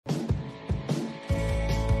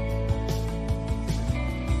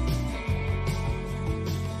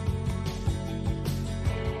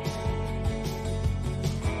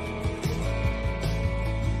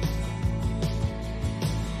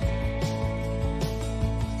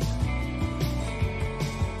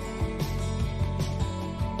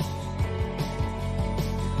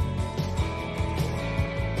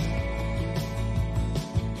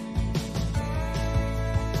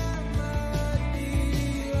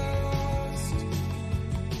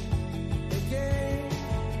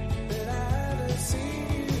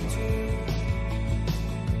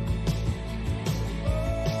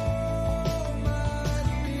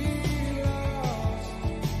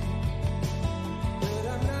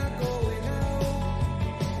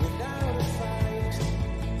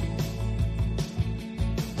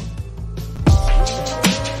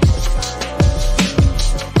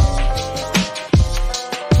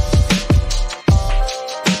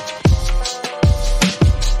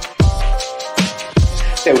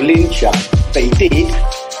They'll lynch you, but he did,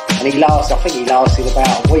 and he lasted. I think he lasted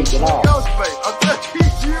about a week and a half.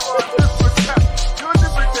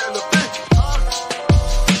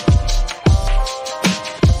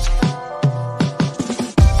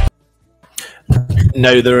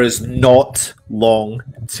 Now, there is not long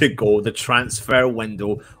to go. The transfer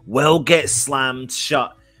window will get slammed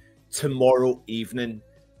shut tomorrow evening.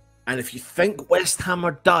 And if you think West Ham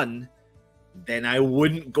are done, then I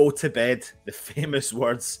wouldn't go to bed. The famous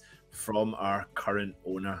words from our current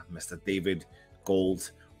owner, Mr. David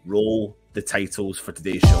Gold. Roll the titles for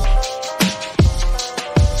today's show.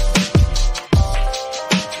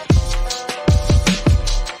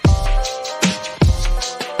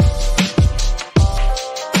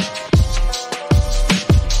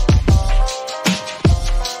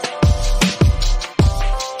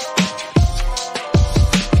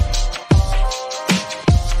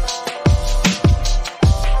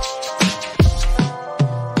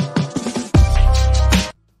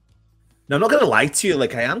 Now, I'm not going to lie to you,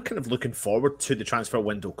 like I am kind of looking forward to the transfer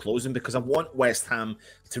window closing because I want West Ham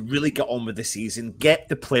to really get on with the season, get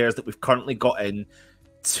the players that we've currently got in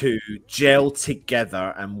to gel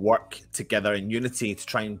together and work together in unity to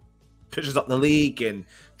try and push us up the league and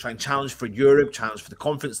try and challenge for Europe, challenge for the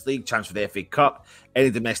Conference League, challenge for the FA Cup,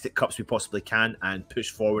 any domestic cups we possibly can, and push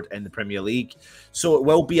forward in the Premier League. So it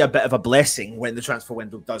will be a bit of a blessing when the transfer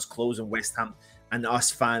window does close and West Ham and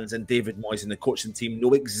us fans and David Moyes and the coaching team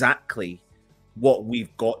know exactly what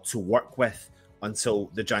we've got to work with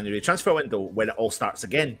until the January transfer window when it all starts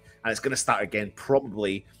again. And it's going to start again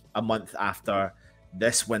probably a month after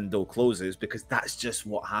this window closes because that's just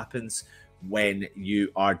what happens when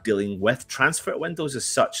you are dealing with transfer windows as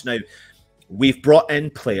such. Now, we've brought in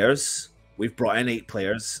players. We've brought in 8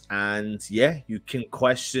 players. And yeah, you can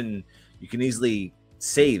easily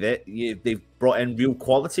say that they've brought in real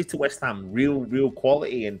quality to West Ham, real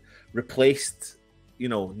quality, and replaced,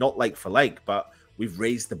 not like for like, but we've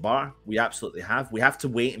raised the bar. We absolutely have. We have to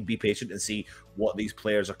wait and be patient and see what these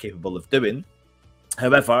players are capable of doing.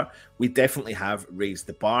 However, we definitely have raised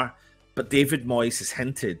the bar. But David Moyes has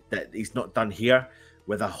hinted that he's not done here,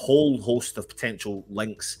 with a whole host of potential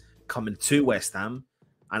links coming to West Ham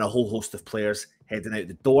and a whole host of players heading out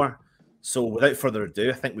the door. So without further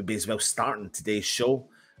ado, I think we may as well start on today's show.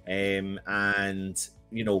 Today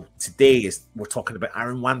we're talking about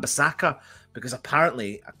Wan Bissaka because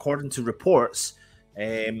apparently, according to reports,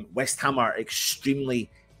 West Ham are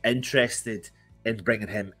extremely interested in bringing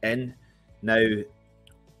him in. Now,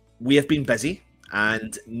 we have been busy,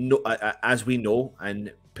 and as we know,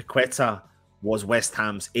 and Paqueta was West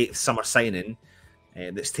Ham's 8th summer signing.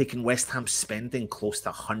 That's taken West Ham spending close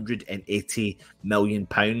to £180 million.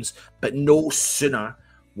 But no sooner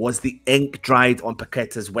was the ink dried on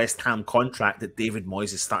Paqueta's West Ham contract that David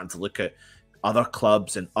Moyes is starting to look at other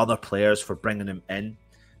clubs and other players for bringing him in.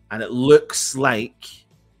 And it looks like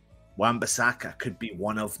Wan Bissaka could be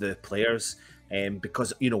one of the players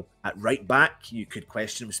because, at right back, you could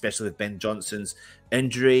question him, especially with Ben Johnson's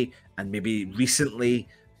injury and maybe recently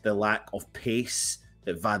the lack of pace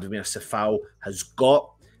that Vladimir Safal has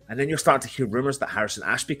got. And then you're starting to hear rumours that Harrison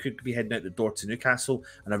Ashby could be heading out the door to Newcastle,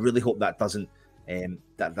 and I really hope that doesn't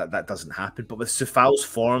that doesn't happen. But with Safal's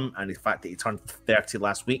form and the fact that he turned 30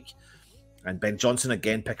 last week, and Ben Johnson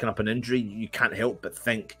again picking up an injury, you can't help but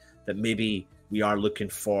think that maybe we are looking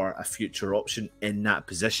for a future option in that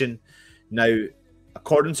position. Now,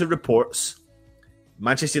 according to reports,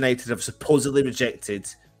 Manchester United have supposedly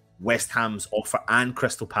rejected West Ham's offer and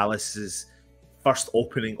Crystal Palace's first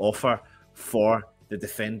opening offer for the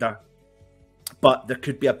defender. But there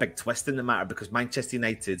could be a big twist in the matter because Manchester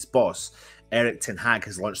United's boss, Erik ten Hag,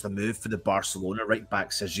 has launched a move for the Barcelona right back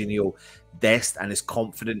Serginho Dest and is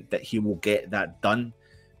confident that he will get that done.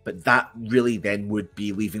 But that really then would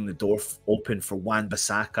be leaving the door open for Wan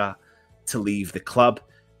Bissaka to leave the club.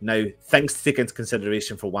 Now, things to take into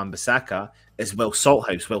consideration for Wan Bissaka is Will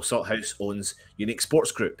Salthouse. Will Salthouse owns Unique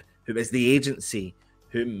Sports Group, who is the agency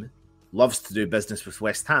whom loves to do business with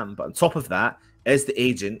West Ham, but on top of that is the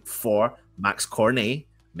agent for Max Cornet,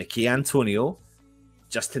 Mickey Antonio,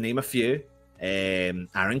 just to name a few, Aaron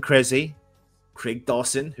Kreze, Craig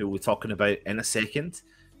Dawson, who we're talking about in a second.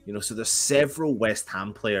 So there's several West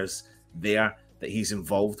Ham players there that he's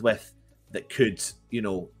involved with that could,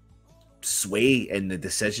 sway in the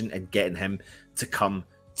decision and getting him to come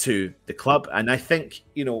to the club. And I think,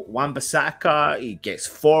 Wan Bissaka, he gets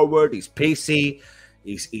forward, he's pacey,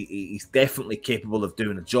 He's definitely capable of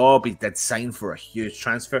doing a job. He did sign for a huge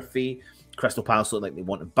transfer fee. Crystal Palace look like they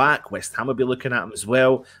want him back. West Ham will be looking at him as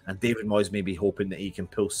well. And David Moyes may be hoping that he can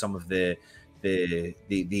pull some of the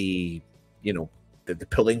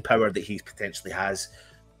pulling power that he potentially has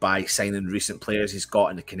by signing recent players he's got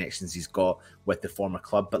and the connections he's got with the former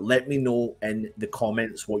club. But let me know in the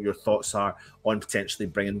comments what your thoughts are on potentially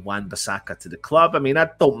bringing Wan Bissaka to the club. I mean, I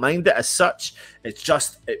don't mind it as such. It's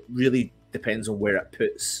just, it really depends on where it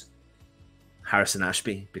puts Harrison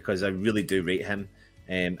Ashby, because I really do rate him.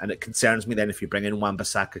 And it concerns me then if you bring in Wan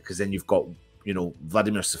Bissaka, because then you've got, you know,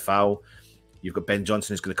 Vladimir Safal, you've got Ben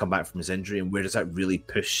Johnson who's going to come back from his injury, and where does that really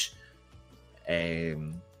push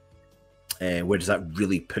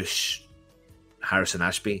Harrison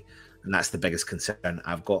Ashby? And that's the biggest concern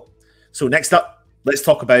I've got. So next up, let's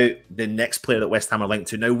talk about the next player that West Ham are linked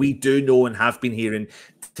to. Now, we do know and have been hearing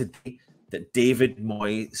today that David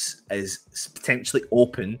Moyes is potentially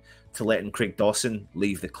open to letting Craig Dawson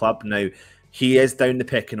leave the club. Now, he is down the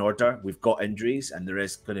pecking order. We've got injuries, and there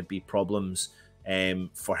is going to be problems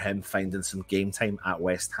for him finding some game time at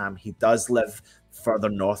West Ham. He does live further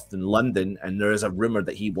north than London, and there is a rumour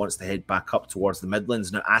that he wants to head back up towards the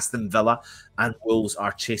Midlands. Now, Aston Villa and Wolves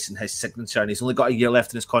are chasing his signature, and he's only got a year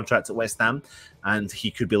left in his contract at West Ham, and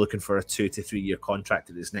he could be looking for a 2 to 3 year contract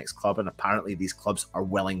at his next club, and apparently these clubs are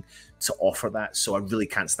willing to offer that. So I really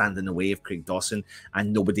can't stand in the way of Craig Dawson,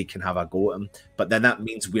 and nobody can have a go at him. But then that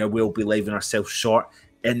means we will be leaving ourselves short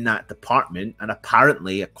in that department, and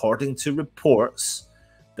apparently, according to reports,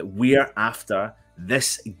 that we're after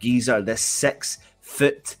this geezer, this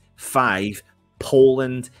 6'5"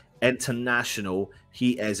 Poland international.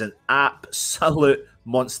 He is an absolute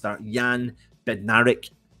monster. Jan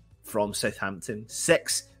Bednarek from Southampton,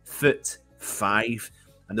 6'5",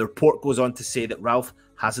 and the report goes on to say that Ralph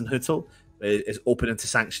Hasenhüttl is open to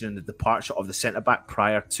sanctioning the departure of the centre back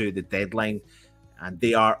prior to the deadline. And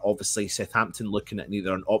they are obviously, Southampton, looking at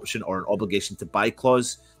either an option or an obligation to buy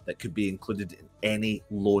clause that could be included in any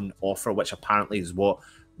loan offer, which apparently is what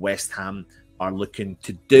West Ham are looking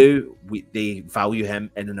to do. They value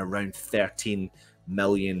him in and around £13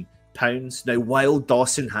 million. Now, while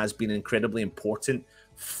Dawson has been incredibly important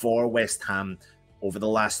for West Ham over the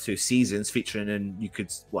last 2 seasons, featuring in,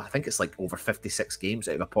 I think it's like over 56 games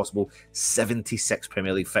out of a possible 76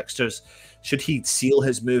 Premier League fixtures, should he seal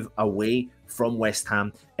his move away from West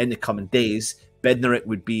Ham in the coming days, Bednarek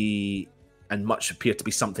would be, and much appear to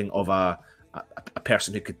be, something of a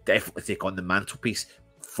person who could definitely take on the mantelpiece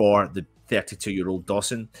for the 32-year-old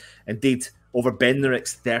Dawson. Indeed, over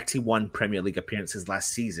Bednarek's 31 Premier League appearances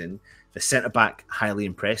last season, the centre-back highly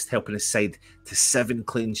impressed, helping his side to 7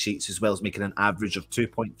 clean sheets, as well as making an average of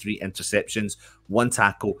 2.3 interceptions, 1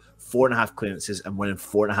 tackle, 4.5 clearances, and winning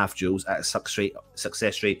 4.5 duels at a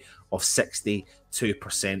success rate of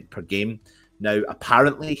 62% per game. Now,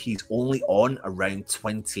 apparently, he's only on around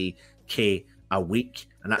 20k a week,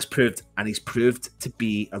 and he's proved to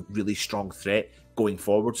be a really strong threat going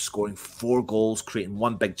forward, scoring 4 goals, creating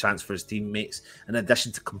 1 big chance for his teammates, in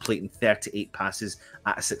addition to completing 38 passes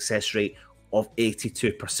at a success rate of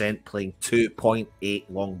 82%, playing 2.8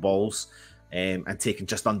 long balls, and taking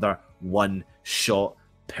just under 1 shot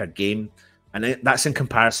per game. And that's in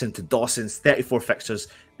comparison to Dawson's 34 fixtures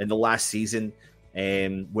in the last season,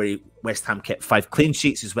 where West Ham kept 5 clean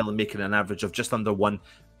sheets, as well as making an average of just under 1%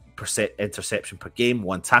 interception per game,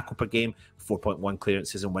 1 tackle per game, 4.1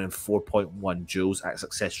 clearances, and winning 4.1 duels at a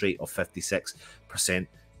success rate of 56%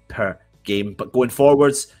 per game. But going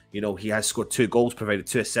forwards, you know, he has scored 2 goals, provided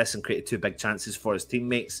 2 assists, and created 2 big chances for his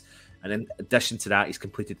teammates. And in addition to that, he's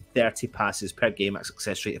completed 30 passes per game at a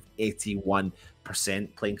success rate of 81%,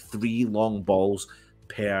 playing 3 long balls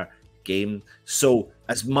per game. So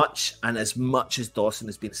as much as Dawson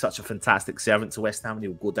has been such a fantastic servant to West Ham, and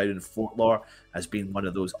he'll go down in folklore as being one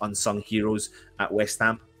of those unsung heroes at West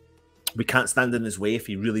Ham, we can't stand in his way if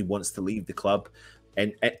he really wants to leave the club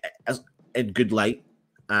in good light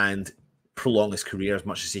and prolong his career as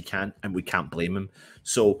much as he can, and we can't blame him.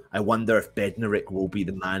 So I wonder if Bednarek will be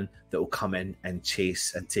the man that will come in and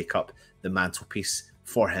chase and take up the mantelpiece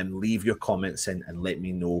for him. Leave your comments in and let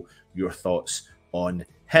me know your thoughts on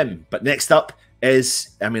him. But next up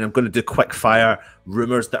is, I'm going to do quick fire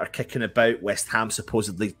rumours that are kicking about. West Ham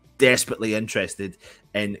supposedly desperately interested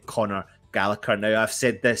in Conor Gallagher. Now, I've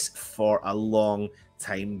said this for a long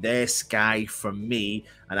time. This guy, for me,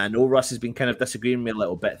 and I know Russ has been kind of disagreeing with me a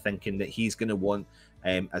little bit, thinking that he's going to want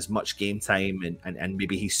as much game time and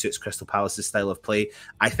maybe he suits Crystal Palace's style of play.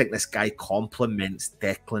 I think this guy complements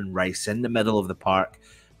Declan Rice in the middle of the park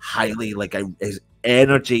highly. Like, his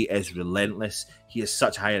energy is relentless. He has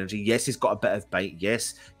such high energy. Yes, he's got a bit of bite.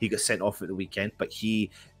 Yes, he got sent off at the weekend, but he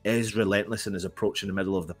is relentless in his approach in the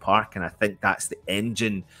middle of the park, and I think that's the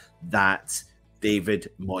engine that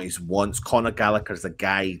David Moyes wants. Conor Gallagher is the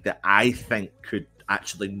guy that I think could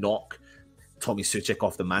actually knock Tommy Souček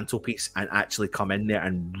off the mantelpiece and actually come in there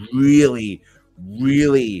and really,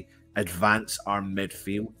 really advance our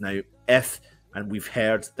midfield. Now, and we've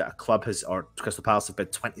heard that a club or Crystal Palace have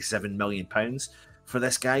bid £27 million for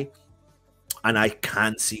this guy, and I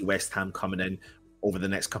can see West Ham coming in over the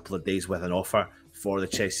next couple of days with an offer for the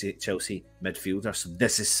Chelsea midfielder. So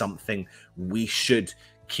this is something we should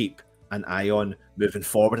keep an eye on moving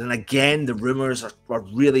forward. And again, the rumours are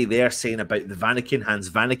really there saying about the Vanaken, Hans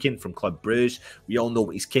Vanaken from Club Brugge. We all know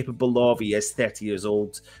what he's capable of. He is 30 years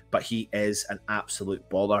old, but he is an absolute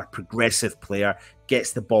baller, progressive player,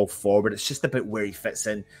 gets the ball forward. It's just about where he fits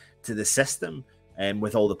in to the system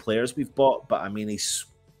with all the players we've bought. But I mean, he's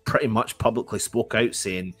pretty much publicly spoke out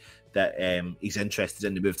saying that he's interested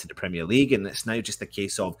in the move to the Premier League, and it's now just a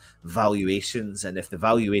case of valuations. And if the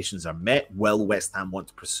valuations are met, will West Ham want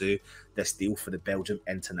to pursue this deal for the Belgium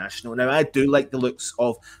international? Now, I do like the looks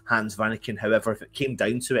of Hans Vanaken. However, if it came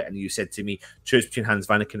down to it and you said to me, choose between Hans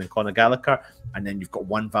Vanaken and Conor Gallagher, and then you've got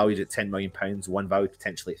one valued at £10 million, one valued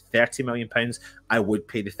potentially at £30 million, I would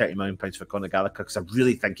pay the £30 million for Conor Gallagher, because I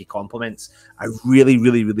really think he complements. I really,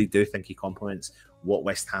 really, really do think he complements what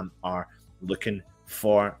West Ham are looking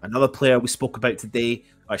for. Another player we spoke about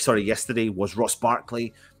yesterday was Ross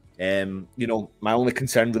Barkley. You know, my only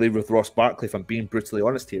concern really with Ross Barkley, if I'm being brutally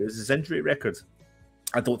honest here, is his injury record.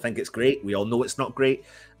 I don't think it's great. We all know it's not great,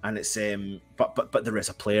 and it's but there is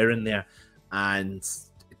a player in there, and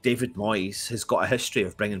David Moyes has got a history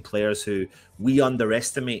of bringing players who we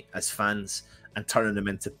underestimate as fans and turning them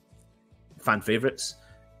into fan favourites.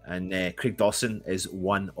 And Craig Dawson is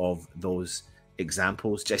one of those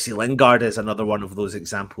examples. Jesse Lingard is another one of those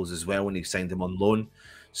examples as well when he signed him on loan.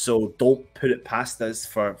 So don't put it past us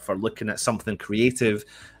for looking at something creative.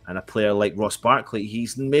 And a player like Ross Barkley,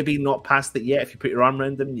 he's maybe not past it yet. If you put your arm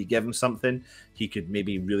around him, you give him something, he could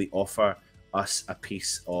maybe really offer us a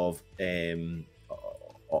piece of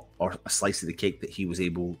or a slice of the cake that he was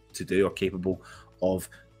able to do or capable of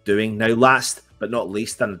doing. Now, last but not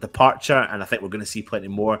least, and a departure, and I think we're going to see plenty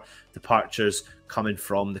more departures coming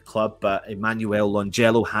from the club, but Emmanuel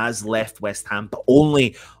Longelo has left West Ham, but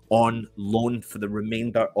only on loan for the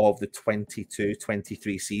remainder of the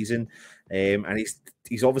 22-23 season. And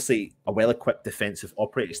he's obviously a well-equipped defensive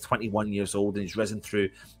operator. He's 21 years old, and he's risen through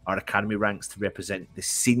our academy ranks to represent the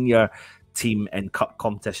senior team in cup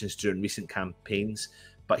competitions during recent campaigns.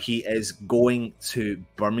 But he is going to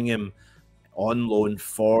Birmingham on loan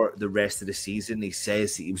for the rest of the season. He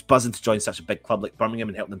says he was buzzing to join such a big club like Birmingham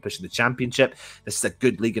and help them push in the championship. This is a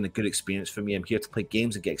good league and a good experience for me. I'm here to play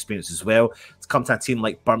games and get experience as well. To come to a team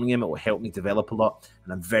like Birmingham, it will help me develop a lot,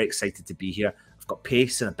 and I'm very excited to be here. I've got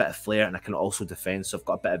pace and a bit of flair, and I can also defend, so I've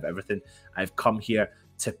got a bit of everything. I've come here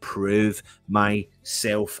to prove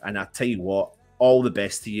myself, and I'll tell you what, all the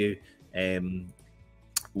best to you,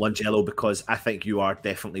 Longelo, because I think you are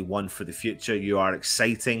definitely one for the future. You are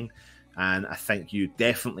exciting, and I think you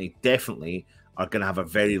definitely are going to have a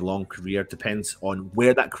very long career. Depends on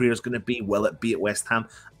where that career is going to be. Will it be at West Ham?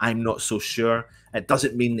 I'm not so sure. It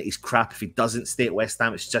doesn't mean that he's crap if he doesn't stay at West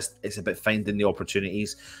Ham. It's about finding the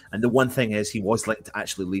opportunities. And the one thing is, he was linked to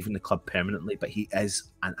actually leaving the club permanently, but he is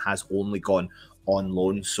and has only gone on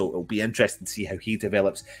loan. So it'll be interesting to see how he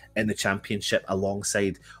develops in the championship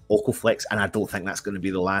alongside Okoflex. And I don't think that's going to be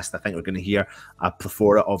the last. I think we're going to hear a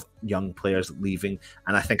plethora of young players leaving.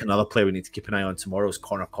 And I think another player we need to keep an eye on tomorrow is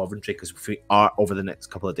Coventry, because if we are over the next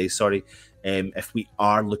couple of days, if we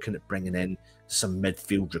are looking at bringing in some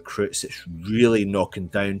midfield recruits, it's really knocking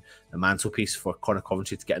down the mantelpiece for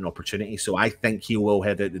Coventry to get an opportunity. So I think he will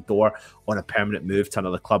head out the door on a permanent move to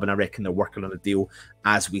another club, and I reckon they're working on a deal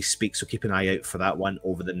as we speak. So keep an eye out for that one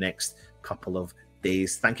over the next couple of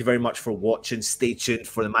days. Thank you very much for watching. Stay tuned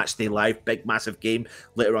for the Matchday Live. Big, massive game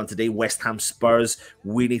later on today. West Ham Spurs.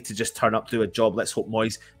 We need to just turn up, do a job. Let's hope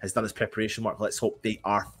Moyes has done his preparation work. Let's hope they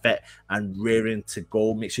are fit and raring to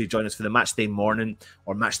go. Make sure you join us for the Matchday morning,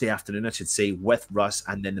 or Matchday afternoon, I should say, with Russ,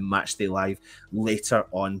 and then the Matchday Live later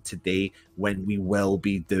on today, when we will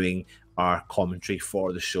be doing our commentary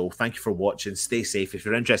for the show. Thank you for watching. Stay safe. If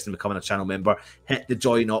you're interested in becoming a channel member, hit the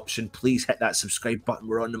join option. Please hit that subscribe button.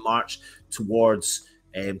 We're on the march towards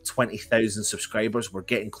 20,000 subscribers. We're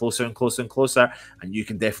getting closer and closer and closer, and you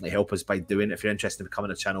can definitely help us by doing it. If you're interested in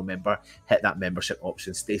becoming a channel member, hit that membership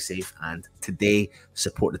option. Stay safe, and today,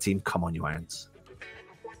 support the team. Come on, you Irons.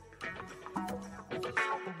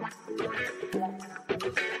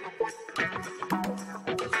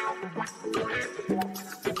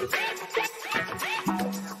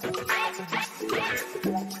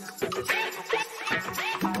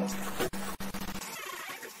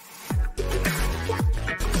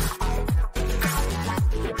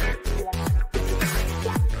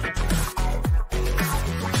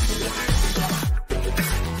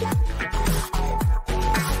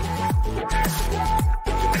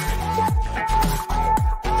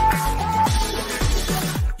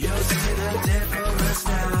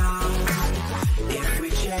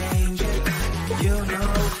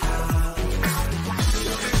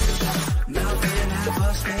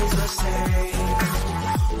 same.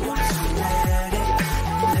 Want to let it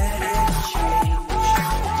change.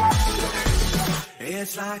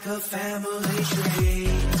 It's like a family tree,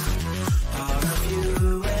 part of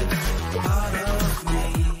you and